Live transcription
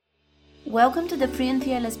Welcome to the Free and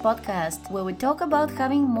Fearless podcast, where we talk about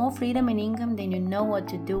having more freedom and income than you know what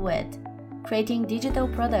to do with, creating digital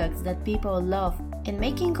products that people love, and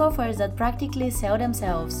making offers that practically sell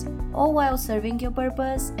themselves, all while serving your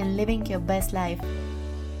purpose and living your best life.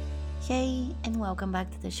 Hey, and welcome back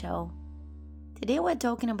to the show. Today we're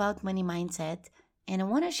talking about money mindset, and I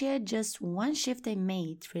want to share just one shift I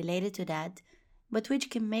made related to that, but which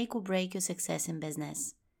can make or break your success in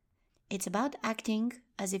business. It's about acting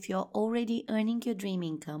as if you're already earning your dream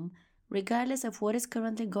income, regardless of what is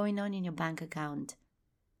currently going on in your bank account.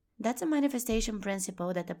 That's a manifestation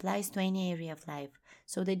principle that applies to any area of life,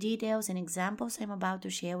 so the details and examples I'm about to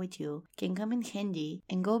share with you can come in handy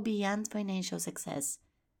and go beyond financial success.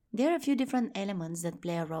 There are a few different elements that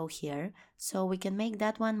play a role here, so we can make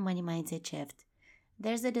that one money mindset shift.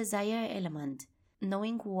 There's the desire element,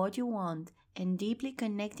 knowing what you want and deeply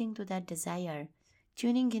connecting to that desire,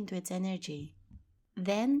 tuning into its energy.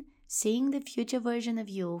 Then, seeing the future version of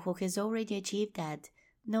you who has already achieved that,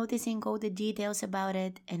 noticing all the details about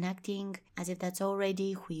it and acting as if that's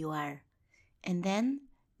already who you are. And then,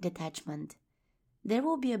 detachment. There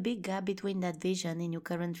will be a big gap between that vision and your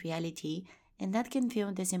current reality, and that can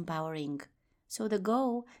feel disempowering. So the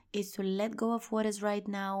goal is to let go of what is right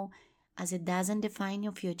now, as it doesn't define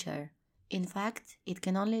your future. In fact, it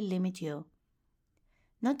can only limit you.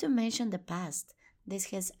 Not to mention the past.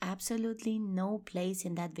 This has absolutely no place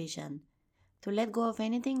in that vision. To let go of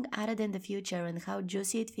anything other than the future and how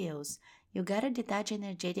juicy it feels, you gotta detach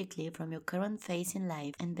energetically from your current phase in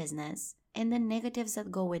life and business and the negatives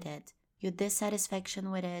that go with it, your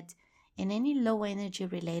dissatisfaction with it, and any low energy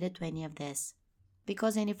related to any of this.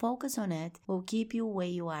 Because any focus on it will keep you where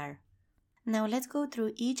you are. Now let's go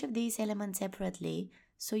through each of these elements separately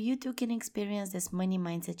so you too can experience this money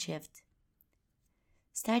mindset shift.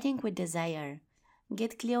 Starting with desire.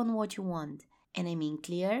 Get clear on what you want, and I mean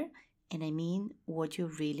clear, and I mean what you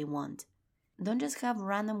really want. Don't just have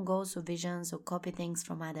random goals or visions or copy things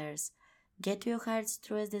from others. Get to your heart's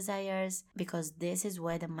truest desires, because this is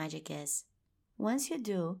where the magic is. Once you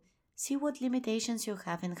do, see what limitations you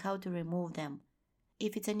have and how to remove them.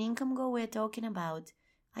 If it's an income goal we're talking about,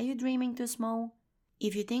 are you dreaming too small?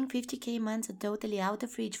 If you think 50k months are totally out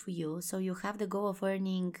of reach for you, so you have the goal of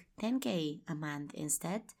earning 10k a month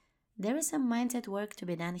instead, there is some mindset work to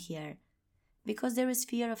be done here, because there is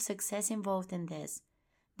fear of success involved in this.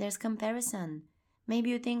 There's comparison. Maybe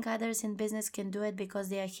you think others in business can do it because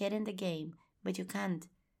they are ahead in the game, but you can't.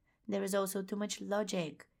 There is also too much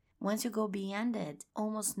logic. Once you go beyond it,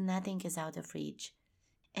 almost nothing is out of reach.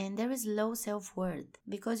 And there is low self-worth,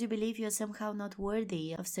 because you believe you're somehow not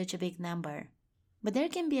worthy of such a big number. But there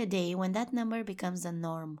can be a day when that number becomes the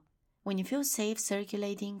norm, when you feel safe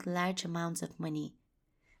circulating large amounts of money.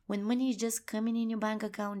 When money is just coming in your bank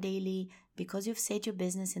account daily because you've set your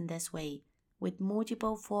business in this way, with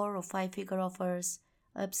multiple 4 or 5 figure offers,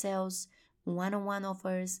 upsells, one-on-one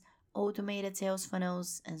offers, automated sales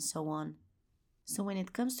funnels, and so on. So when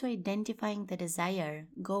it comes to identifying the desire,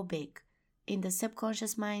 go big. In the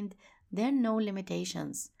subconscious mind, there are no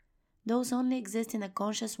limitations. Those only exist in the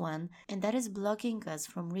conscious one, and that is blocking us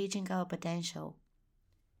from reaching our potential.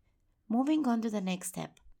 Moving on to the next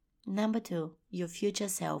step. Number 2, your future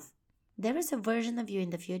self. There is a version of you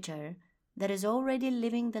in the future that is already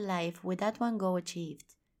living the life with that one goal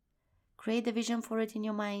achieved. Create the vision for it in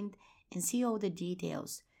your mind and see all the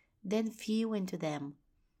details, then feel into them.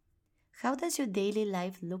 How does your daily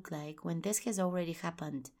life look like when this has already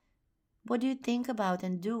happened? What do you think about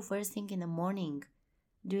and do first thing in the morning?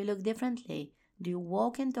 Do you look differently? Do you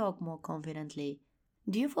walk and talk more confidently?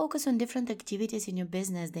 Do you focus on different activities in your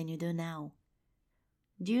business than you do now?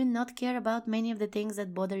 Do you not care about many of the things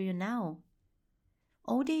that bother you now?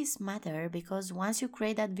 All these matter because once you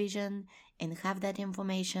create that vision and have that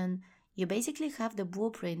information, you basically have the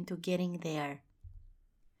blueprint to getting there.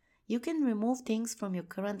 You can remove things from your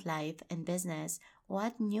current life and business or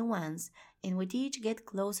add new ones, and with each get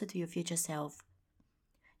closer to your future self.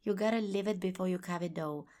 You gotta live it before you have it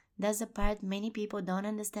though. That's the part many people don't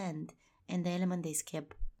understand and the element they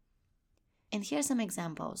skip. And here's some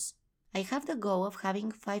examples. I have the goal of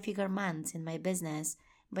having 5-figure months in my business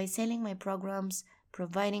by selling my programs,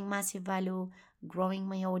 providing massive value, growing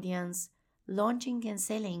my audience, launching and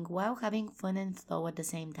selling while having fun and flow at the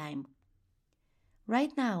same time.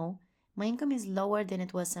 Right now, my income is lower than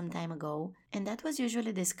it was some time ago, and that was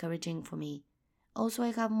usually discouraging for me. Also,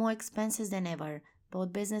 I have more expenses than ever,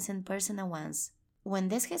 both business and personal ones. When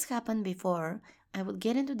this has happened before, I would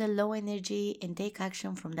get into the low energy and take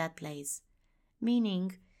action from that place.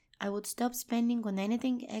 Meaning, I would stop spending on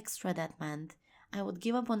anything extra that month. I would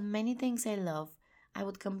give up on many things I love. I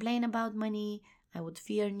would complain about money. I would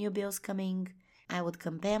fear new bills coming, I would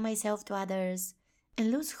compare myself to others,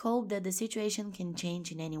 and lose hope that the situation can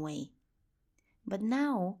change in any way. But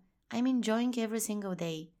now, I'm enjoying every single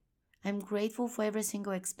day. I'm grateful for every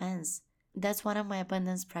single expense. That's one of my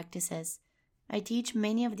abundance practices. I teach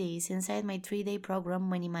many of these inside my 3-day program,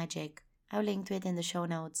 Money Magic. I'll link to it in the show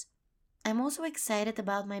notes. I'm also excited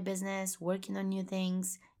about my business, working on new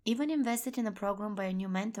things, even invested in a program by a new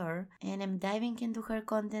mentor, and I'm diving into her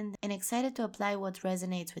content and excited to apply what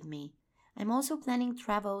resonates with me. I'm also planning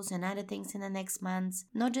travels and other things in the next months,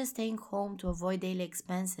 not just staying home to avoid daily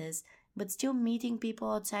expenses, but still meeting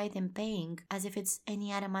people outside and paying as if it's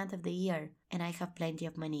any other month of the year and I have plenty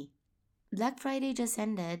of money. Black Friday just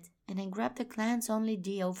ended and I grabbed a clients-only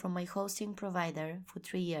deal from my hosting provider for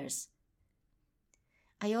 3 years.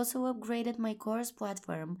 I also upgraded my course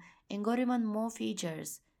platform and got even more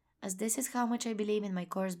features, as this is how much I believe in my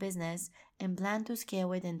course business and plan to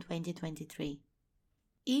scale it in 2023.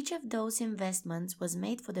 Each of those investments was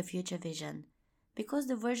made for the future vision, because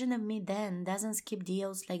the version of me then doesn't skip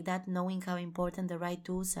deals like that knowing how important the right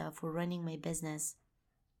tools are for running my business.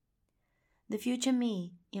 The future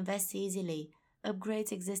me invests easily,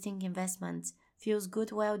 upgrades existing investments, feels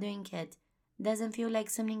good while doing it, doesn't feel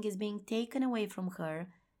like something is being taken away from her,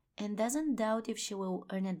 and doesn't doubt if she will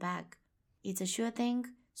earn it back. It's a sure thing,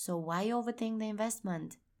 so why overthink the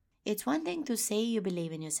investment? It's one thing to say you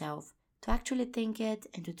believe in yourself, to actually think it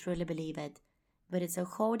and to truly believe it, but it's a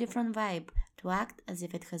whole different vibe to act as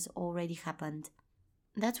if it has already happened.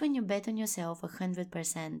 That's when you bet on yourself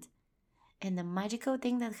 100%. And the magical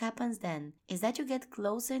thing that happens then is that you get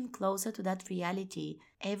closer and closer to that reality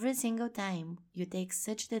every single time you take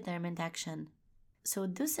such determined action. So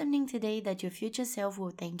do something today that your future self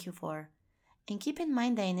will thank you for. And keep in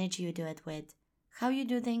mind the energy you do it with. How you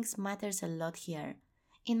do things matters a lot here.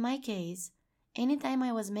 In my case, anytime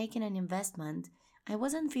I was making an investment, I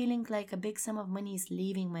wasn't feeling like a big sum of money is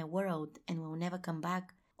leaving my world and will never come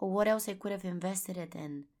back, or what else I could have invested it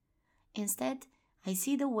in. Instead, I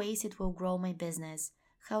see the ways it will grow my business,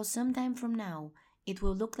 how sometime from now, it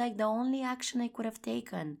will look like the only action I could have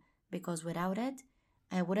taken, because without it,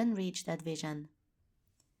 I wouldn't reach that vision.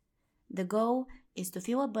 The goal is to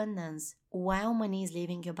feel abundance while money is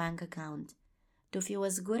leaving your bank account, to feel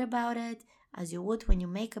as good about it as you would when you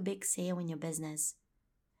make a big sale in your business.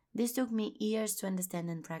 This took me years to understand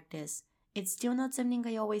and practice. It's still not something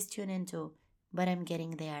I always tune into, but I'm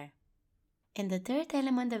getting there. And the third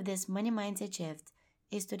element of this money mindset shift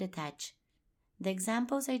is to detach. The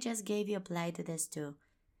examples I just gave you apply to this too.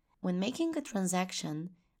 When making a transaction,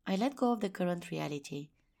 I let go of the current reality.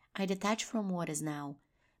 I detach from what is now.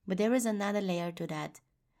 But there is another layer to that.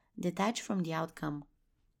 Detach from the outcome.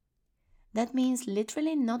 That means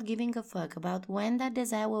literally not giving a fuck about when that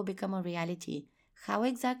desire will become a reality, how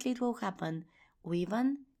exactly it will happen, or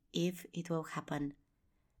even if it will happen.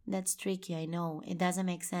 That's tricky, I know, it doesn't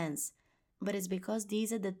make sense. But it's because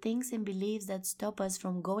these are the things and beliefs that stop us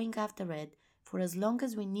from going after it for as long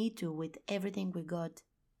as we need to with everything we got.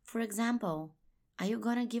 For example, are you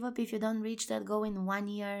gonna give up if you don't reach that goal in 1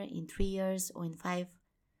 year, in 3 years, or in 5?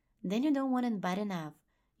 Then you don't want it bad enough.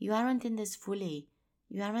 You aren't in this fully.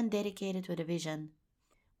 You aren't dedicated to the vision.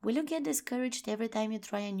 Will you get discouraged every time you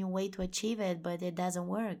try a new way to achieve it but it doesn't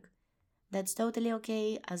work? That's totally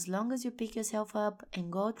okay as long as you pick yourself up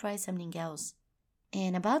and go try something else.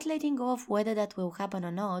 And about letting go of whether that will happen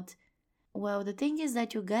or not, well, the thing is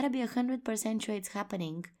that you gotta be 100% sure it's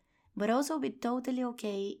happening, but also be totally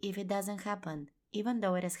okay if it doesn't happen, even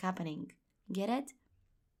though it is happening. Get it?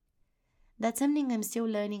 That's something I'm still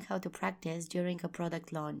learning how to practice during a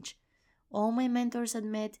product launch. All my mentors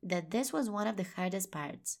admit that this was one of the hardest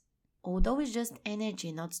parts, although it's just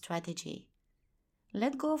energy, not strategy.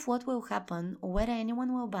 Let go of what will happen or whether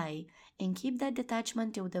anyone will buy and keep that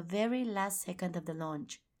detachment till the very last second of the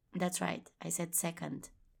launch. That's right, I said second.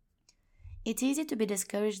 It's easy to be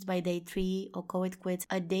discouraged by day 3 or call it quits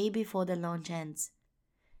a day before the launch ends.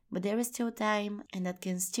 But there is still time, and that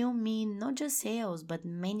can still mean not just sales, but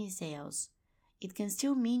many sales. It can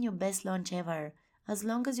still mean your best launch ever, as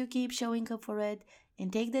long as you keep showing up for it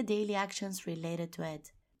and take the daily actions related to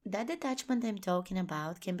it. That detachment I'm talking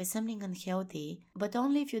about can be something unhealthy, but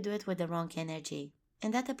only if you do it with the wrong energy.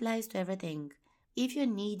 And that applies to everything. If you're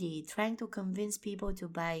needy, trying to convince people to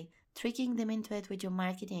buy, tricking them into it with your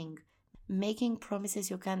marketing, making promises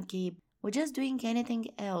you can't keep, or just doing anything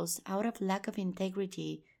else out of lack of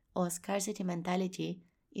integrity or scarcity mentality,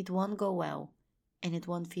 it won't go well, and it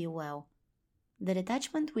won't feel well. The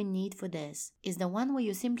detachment we need for this is the one where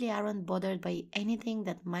you simply aren't bothered by anything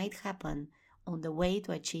that might happen on the way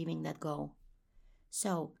to achieving that goal.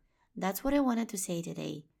 So, that's what I wanted to say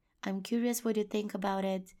today. I'm curious what you think about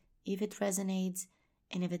it, if it resonates,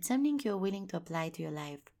 and if it's something you're willing to apply to your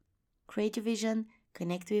life. Create your vision,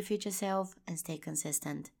 connect to your future self, and stay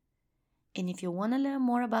consistent. And if you want to learn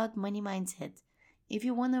more about money mindset, if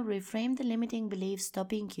you want to reframe the limiting beliefs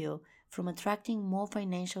stopping you from attracting more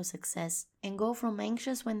financial success and go from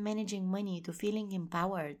anxious when managing money to feeling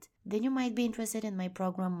empowered, then you might be interested in my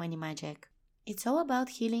program Money Magic. It's all about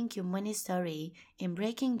healing your money story and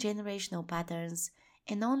breaking generational patterns,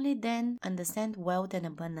 and only then understand wealth and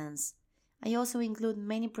abundance. I also include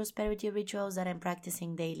many prosperity rituals that I'm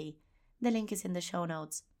practicing daily. The link is in the show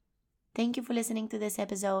notes. Thank you for listening to this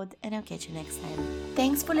episode, and I'll catch you next time.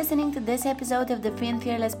 Thanks for listening to this episode of the Free and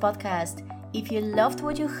Fearless podcast. If you loved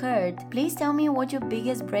what you heard, please tell me what your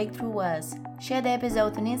biggest breakthrough was. Share the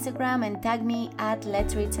episode on Instagram and tag me at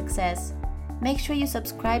Let's Reach Success. Make sure you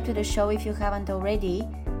subscribe to the show if you haven't already,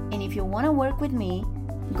 and if you want to work with me,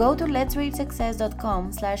 go to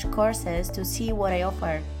letsreachsuccess.com/courses to see what I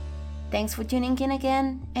offer. Thanks for tuning in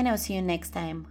again, and I'll see you next time.